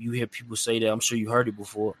when you hear people say that, I'm sure you heard it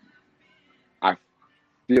before. I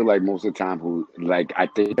feel like most of the time, who like I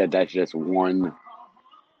think that that's just one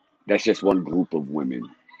group of women.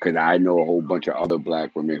 Because I know a whole bunch of other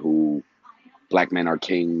black women who black men are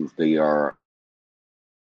kings. They are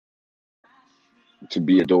to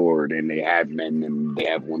be adored, and they have men and they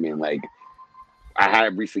have women. Like I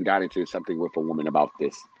had recently got into something with a woman about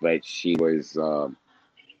this, but she doesn't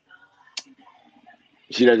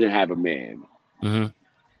have a man. Mm-hmm.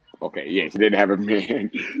 Okay, yeah, she didn't have a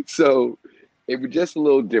man, so it was just a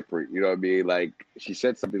little different. You know what I mean? Like she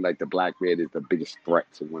said something like the black man is the biggest threat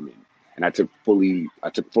to women, and I took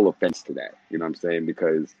full offense to that. You know what I'm saying?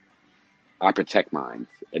 Because I protect mine,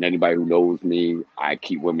 and anybody who knows me, I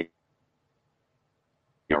keep women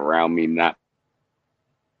around me, not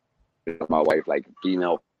my wife, like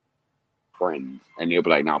female friends, and they'll be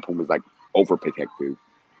like, "Nah, Puma's like overprotective."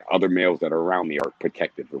 Other males that are around me are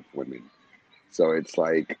protective of women, so it's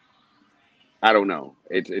like I don't know.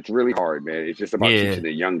 It's really hard, man. It's just about Yeah, teaching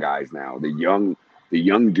the young guys now. The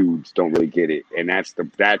young dudes don't really get it, and that's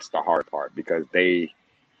the hard part because they've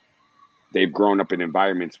grown up in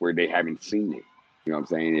environments where they haven't seen it. You know what I'm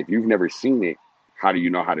saying? If you've never seen it, how do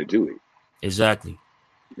you know how to do it? exactly.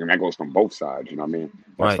 And that goes from both sides. You know what I mean?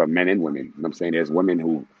 That's Right. for men and women. You know what I'm saying? There's women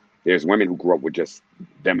who grew up with just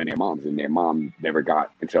them and their moms, and their mom never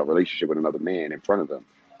got into a relationship with another man in front of them,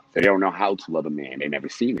 so they don't know how to love a man. They never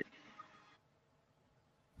seen it.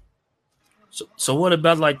 So what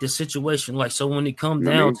about like the situation? Like, so when it come You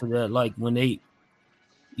know what I down mean? to that, like when they,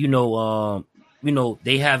 you know, um,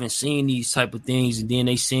 they haven't seen these type of things, and then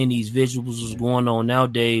they seeing these visuals what's going on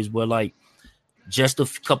nowadays. Where like just a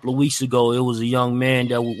couple of weeks ago, it was a young man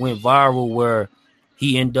that went viral where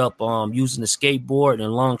he ended up using a skateboard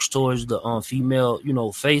and launched towards the female,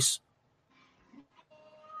 face.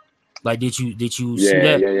 Like, did you see Yeah,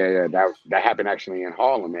 that? yeah, yeah, yeah. That happened actually in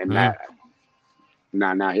Harlem, and Mm-hmm. that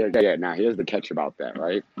now here's the catch about that,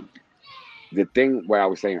 right? The thing where I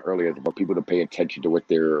was saying earlier is about people to pay attention to what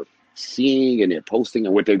they're seeing and they're posting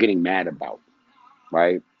and what they're getting mad about,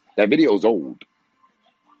 right? That video is old.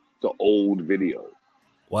 It's an old video,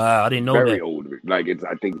 Wow, I didn't know very that. old. Like it's,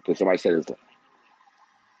 I think that somebody said it's, a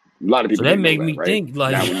lot of So people that didn't know made that, me right? think,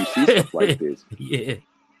 like, Now, when you see stuff like this, yeah,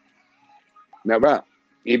 now, bro,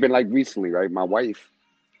 even like recently, right? My wife,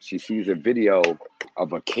 she sees a video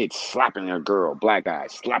of a kid slapping a girl, black guy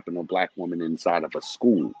slapping a black woman inside of a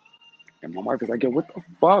school. And my wife was like, yo, what the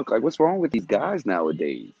fuck? Like, what's wrong with these guys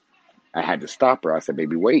nowadays? I had to stop her. I said,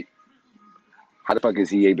 baby, wait. How the fuck is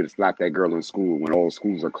he able to slap that girl in school when all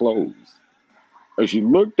schools are closed? And she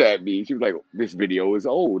looked at me. She was like, this video is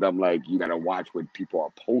old. I'm like, you got to watch what people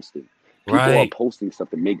are posting. People are right. posting stuff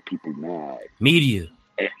to make people mad. Media.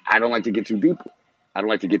 And I don't like to get too deep. I don't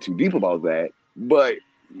like to get too deep about that. But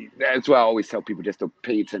that's why I always tell people just to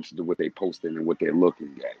pay attention to what they're posting and what they're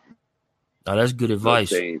looking at. Oh, that's good You know what I'm advice.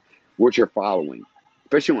 saying? What you're following.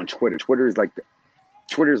 Especially on Twitter. Twitter is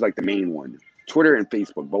like the main one. Twitter and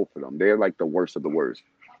Facebook, both of them, they're like the worst of the worst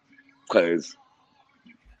because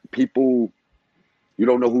people, you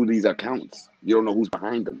don't know who these accounts. You don't know who's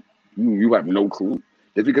behind them. You have no clue.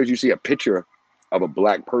 Just because you see a picture of a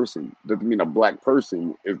black person doesn't mean a black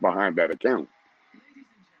person is behind that account.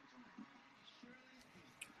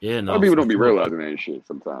 Yeah, A lot of no, people for don't be sure. realizing that shit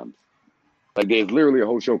sometimes. Like there's literally a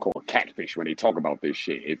whole show called Catfish when they talk about this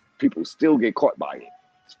shit. People still get caught by it.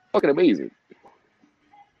 It's fucking amazing.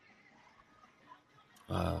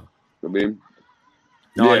 Uh, I mean,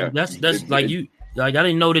 no, yeah, that's like it you. Like, I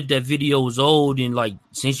didn't know that video was old, and like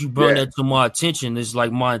since you brought yeah, that to my attention, it's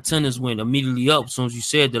like my antennas went immediately up as soon as you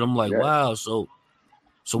said that. I'm like, yeah. wow. So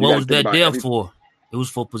You what got to was think that about there every. for? It was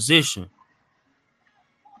for position.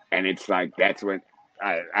 And it's like that's when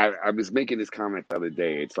I was making this comment the other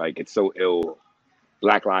day. It's like it's so ill.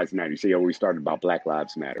 Black Lives Matter. You see, how we started about Black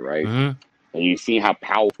Lives Matter, right? Mm-hmm. And you see how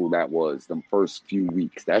powerful that was the first few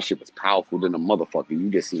weeks. That shit was powerful than a motherfucker. You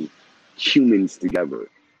just see humans together,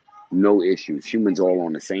 no issues. Humans all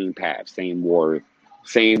on the same path, same war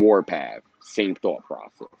path, same thought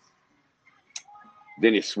process.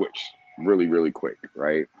 Then it switched really, really quick,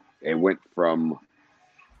 right? It went from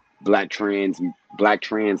black trans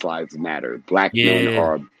lives matter.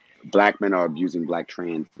 Yeah, Black men are abusing black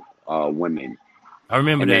trans women. I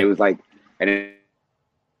remember And then it that. was like, and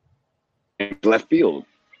then left field.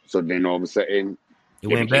 So then all of a sudden It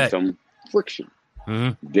there went became back. some friction.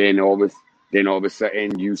 Mm-hmm. Then all of a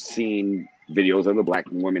sudden you've seen videos of the black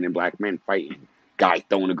women and black men fighting, guy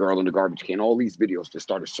throwing a girl in the garbage can. All these videos just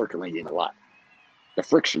started circulating a lot. The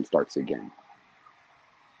friction starts again.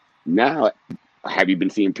 Now, have you been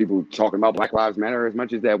seeing people talking about Black Lives Matter as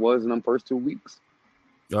much as that was in them first 2 weeks?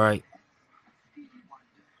 All right.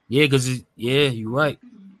 Yeah, because you're right.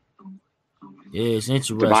 Yeah, it's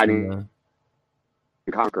interesting, Dividing man.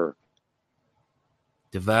 and conquer.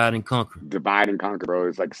 Divide and conquer. Divide and conquer, bro.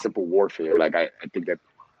 It's like simple warfare. Like I think that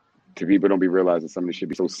to people don't be realizing something should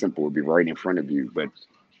be so simple. It'd be right in front of you, but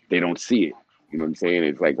they don't see it. You know what I'm saying?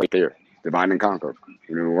 It's like right there. Divide and conquer.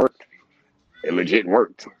 You know, it worked. It legit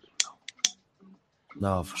worked.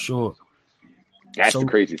 No, for sure. That's the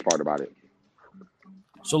craziest part about it.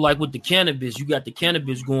 So like with the cannabis, you got the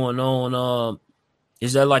cannabis going on.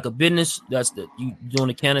 Is that like a business? That's you doing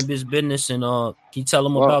the cannabis business, and can you tell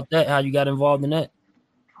them about that? How you got involved in that?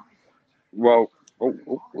 Well,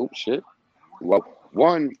 shit. Well,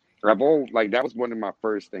 one, that was one of my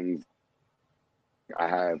first things. I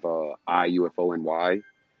have IUFONY.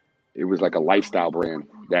 It was like a lifestyle brand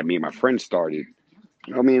that me and my friends started.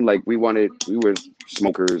 You know what I mean? Like we were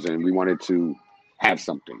smokers and we wanted to have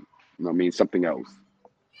something. You know what I mean? Something else.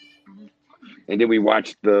 And then we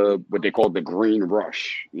watched what they called the green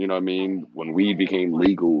rush, you know what I mean? When weed became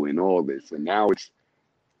legal and all this. And now it's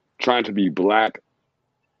trying to be black,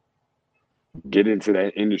 get into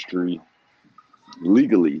that industry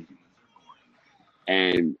legally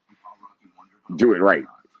and do it right.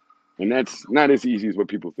 And that's not as easy as what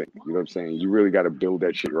people think. You know what I'm saying? You really got to build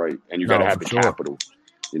that shit right. And you got to have the capital.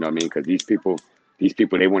 You know what I mean? Because these people,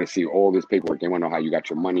 they want to see all this paperwork. They want to know how you got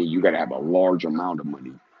your money. You got to have a large amount of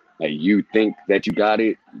money. Like you think that you got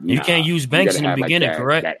it. You can't use banks in the beginning,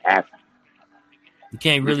 correct? You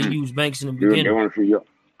can't really use banks in the beginning. They want to see your.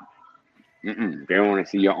 They want to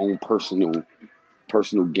see your own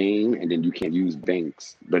personal gain, and then you can't use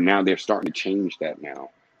banks. But now they're starting to change that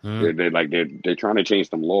now. They're trying to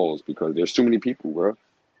change some laws because there's too many people, bro.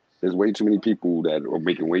 There's way too many people that are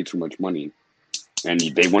making way too much money, and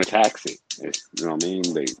they want to tax it. You know what I mean?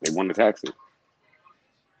 They want to tax it.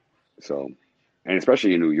 So, and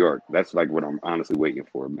especially in New York, that's like what I'm honestly waiting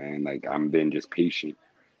for, man. Like I'm being just patient.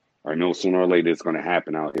 I know sooner or later it's going to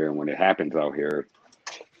happen out here, and when it happens out here,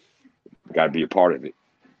 you got to be a part of it.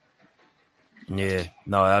 Yeah,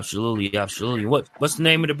 no, absolutely. What's the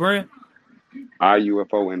name of the brand?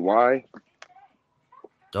 IUFONY.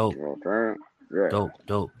 Dope. Okay. Yeah.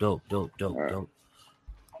 Dope.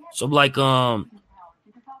 So like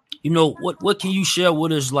what can you share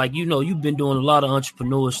with us? Like, you've been doing a lot of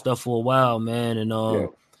entrepreneur stuff for a while, man. And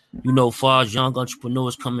far as young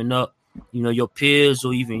entrepreneurs coming up, your peers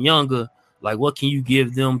or even younger, like what can you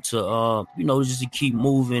give them to just to keep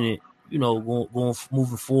moving and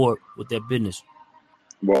moving forward with their business?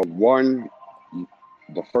 Well,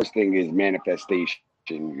 the first thing is manifestation.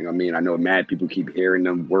 You know what I mean? I know mad people keep hearing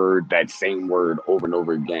that same word over and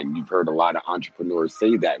over again. You've heard a lot of entrepreneurs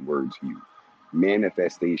say that word to you.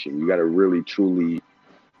 Manifestation. You got to really, truly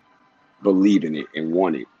believe in it and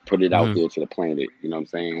want it. Put it out there to the planet. You know what I'm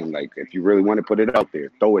saying? Like, if you really want to put it out there,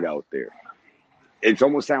 throw it out there. It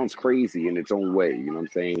almost sounds crazy in its own way. You know what I'm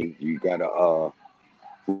saying? You got to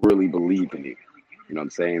really believe in it. You know what I'm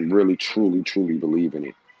saying? Really, truly, truly believe in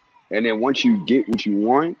it. And then once you get what you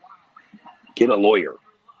want, get a lawyer.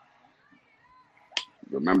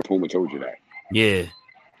 Remember Puma told you that. Yeah.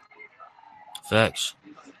 Facts.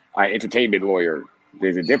 Entertainment lawyer.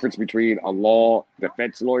 There's a difference between a law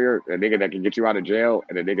defense lawyer, a nigga that can get you out of jail,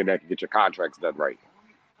 and a nigga that can get your contracts done right.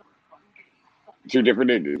 Two different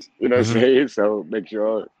niggas. You know what I'm saying? So make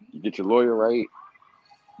sure you get your lawyer right,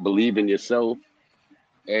 believe in yourself,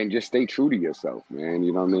 and just stay true to yourself, man.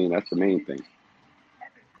 You know what I mean? That's the main thing.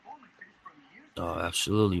 Oh,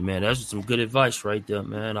 absolutely, man. That's some good advice right there,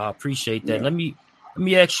 man. I appreciate that. Yeah. Let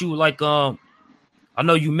me ask you, like, I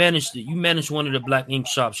know you managed one of the Black Ink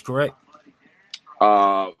shops, correct?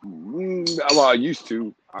 Well, I used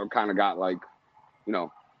to. I kind of got like,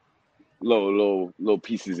 little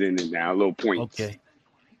pieces in it now, little points. Okay.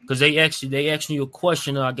 Because they asked you a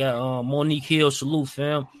question. I got Monique Hill, salute,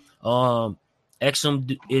 fam.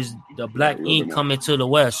 Exum is the Yeah, Black a little bit Ink more. coming to the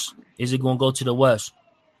West? Is it gonna go to the West?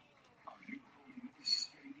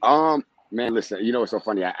 Man, listen, you know what's so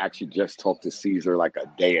funny? I actually just talked to Caesar like a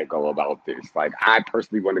day ago about this. Like, I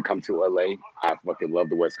personally want to come to LA. I fucking love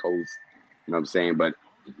the West Coast. You know what I'm saying? But,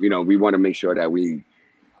 we want to make sure that when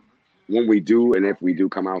we do, and if we do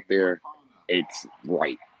come out there, it's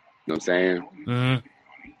right. You know what I'm saying? Mm-hmm.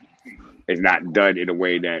 It's not done in a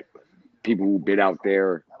way that people who've been out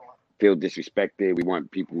there feel disrespected. We want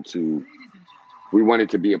it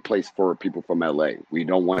to be a place for people from LA. We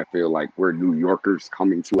don't want to feel like we're New Yorkers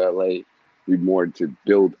coming to LA. We want to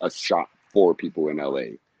build a shop for people in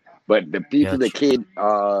LA. But the Gotcha. kid,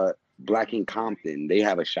 Black in Compton, they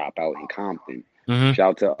have a shop out in Compton. Mm-hmm.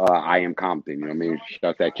 Shout out to I Am Compton. You know what I mean?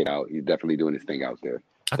 Shout that kid out. He's definitely doing his thing out there.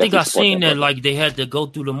 I think Definitely I support seen that that brother. like they had to go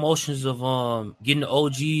through the motions of getting the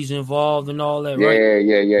OGs involved and all that, right?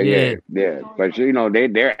 Yeah. But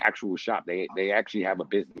their actual shop, they actually have a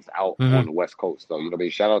business out on Mm-hmm. the West Coast. So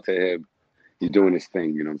shout out to him. He's doing his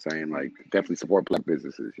thing. You know what I'm saying? Like, definitely support Black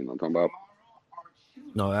businesses. You know what I'm talking about?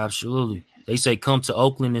 No, absolutely. They say come to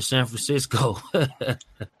Oakland and San Francisco. All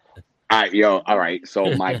right, yo. All right.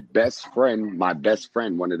 So my best friend,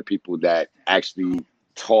 one of the people that actually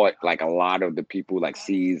taught like a lot of the people like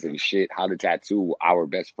C's and shit how to tattoo. Our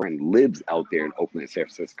best friend lives out there in Oakland, San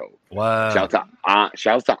Francisco. Wow. Shout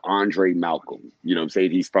out to Andre Malcolm. You know what I'm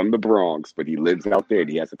saying? He's from the Bronx, but he lives out there. And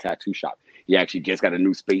he has a tattoo shop. He actually just got a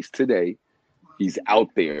new space today. He's out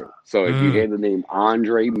there. So if you hear the name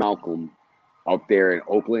Andre Malcolm out there in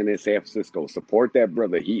Oakland and San Francisco, support that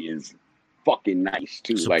brother. He is fucking nice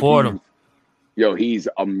too. Like, Support them. he's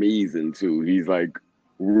amazing too. He's like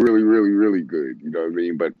really, really, really good. You know what I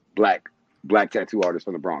mean? But black tattoo artist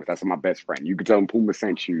from the Bronx. That's my best friend. You can tell him Puma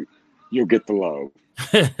sent you. You'll get the love.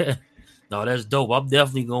 No, that's dope. I'm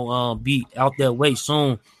definitely gonna be out that way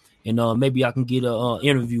soon, and maybe I can get a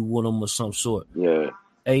interview with him or some sort. Yeah.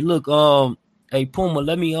 Hey, look, hey Puma,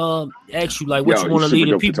 let me ask you like what Yo, you want he's to super lead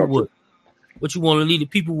the dope to people talk to. with? What you want to lead the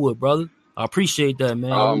people with, brother? I appreciate that,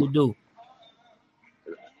 man. I really do.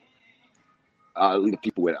 Lead the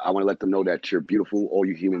people with. I want to let them know that you're beautiful, all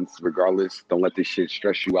you humans, regardless. Don't let this shit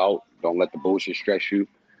stress you out. Don't let the bullshit stress you.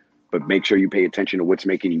 But make sure you pay attention to what's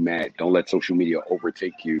making you mad. Don't let social media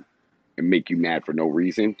overtake you and make you mad for no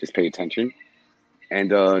reason. Just pay attention.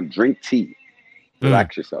 And drink tea.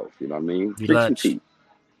 Relax yourself. You know what I mean? Drink some Relax. tea.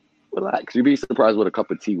 Relax. You'd be surprised what a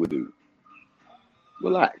cup of tea would do.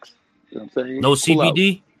 Relax. You know what I'm saying? No Cool out.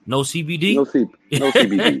 CBD? No CBD? No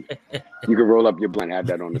CBD. You can roll up your blunt, have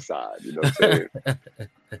that on the side. You know what I'm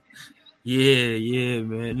saying? Yeah,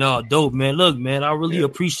 man. No, dope, man. Look, man, I really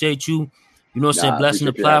appreciate you. You know what I'm saying? I Blessing the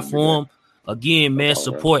appreciate you having me, man. platform. Again, No man,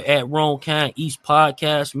 problem, support at Wrong Kind East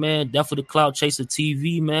Podcast, man. Definitely the Cloud Chaser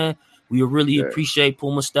TV, man. We really appreciate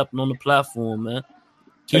Puma stepping on the platform, man.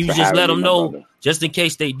 Can Thanks you for just let having me, them my know, brother. just in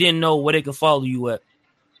case they didn't know, where they can follow you at?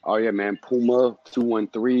 Oh yeah, man. Puma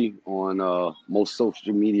 213 on most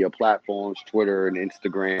social media platforms, Twitter and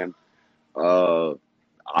Instagram.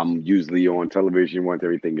 I'm usually on television once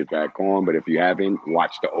everything gets back on. But if you haven't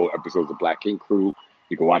watched the old episodes of Black King Crew,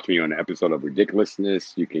 you can watch me on the episode of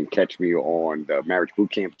Ridiculousness. You can catch me on the Marriage Boot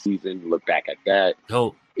Camp season. Look back at that.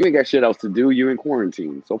 Dope. You ain't got shit else to do. You in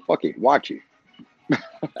quarantine, so fuck it. Watch it.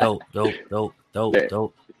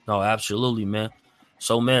 Dope. No, absolutely, man.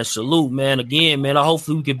 So, man, salute, man. Again, man,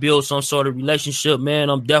 hopefully we can build some sort of relationship, man.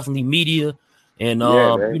 I'm definitely media. And,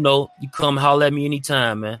 man. you know, you come holler at me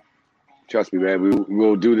anytime, man. Trust me, man.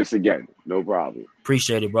 We'll do this again. No problem.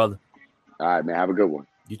 Appreciate it, brother. All right, man. Have a good one.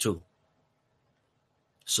 You too.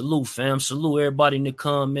 Salute, fam. Salute everybody in the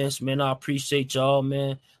comments, man. I appreciate y'all,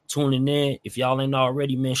 man, tuning in. If y'all ain't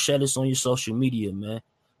already, man, share this on your social media, man.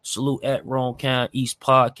 Salute at Wrong Kind East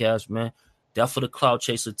Podcast, man. That for the Cloud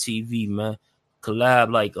Chaser TV, man.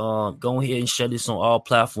 Collab, like, go ahead and share this on all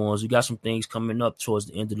platforms. We got some things coming up towards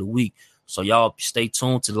the end of the week. So y'all stay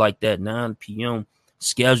tuned to like that 9 p.m.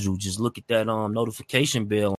 schedule. Just look at that notification bell.